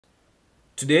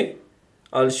Today,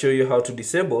 I'll show you how to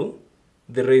disable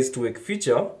the Raise to Wake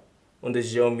feature on the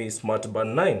Xiaomi Smart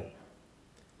Band 9.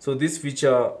 So this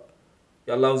feature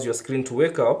allows your screen to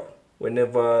wake up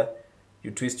whenever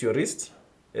you twist your wrist,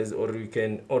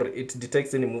 or it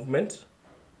detects any movement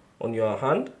on your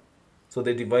hand, so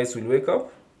the device will wake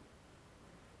up.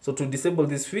 So to disable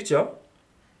this feature,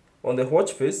 on the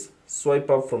watch face,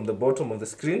 swipe up from the bottom of the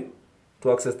screen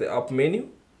to access the app menu.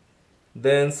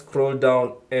 Then scroll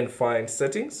down and find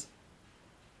settings.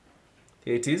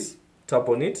 Here it is, tap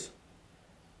on it.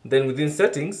 Then within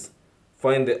settings,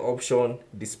 find the option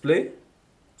display,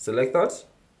 select that.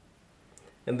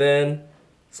 And then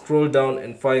scroll down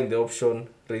and find the option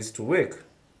raise to wake.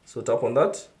 So tap on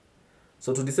that.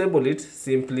 So to disable it,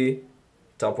 simply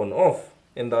tap on off,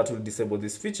 and that will disable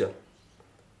this feature.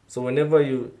 So whenever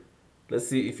let's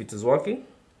see if it is working.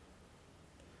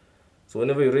 So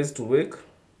whenever you raise to wake,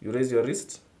 you raise your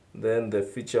wrist, then the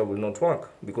feature will not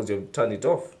work because you've turned it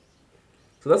off.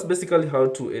 So that's basically how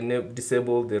to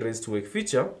disable the raise to wake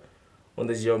feature on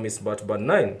the Xiaomi Smart Band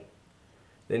 9.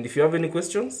 And if you have any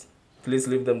questions, please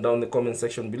leave them down in the comment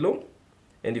section below.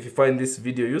 And if you find this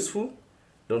video useful,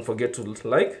 don't forget to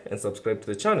like and subscribe to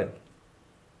the channel.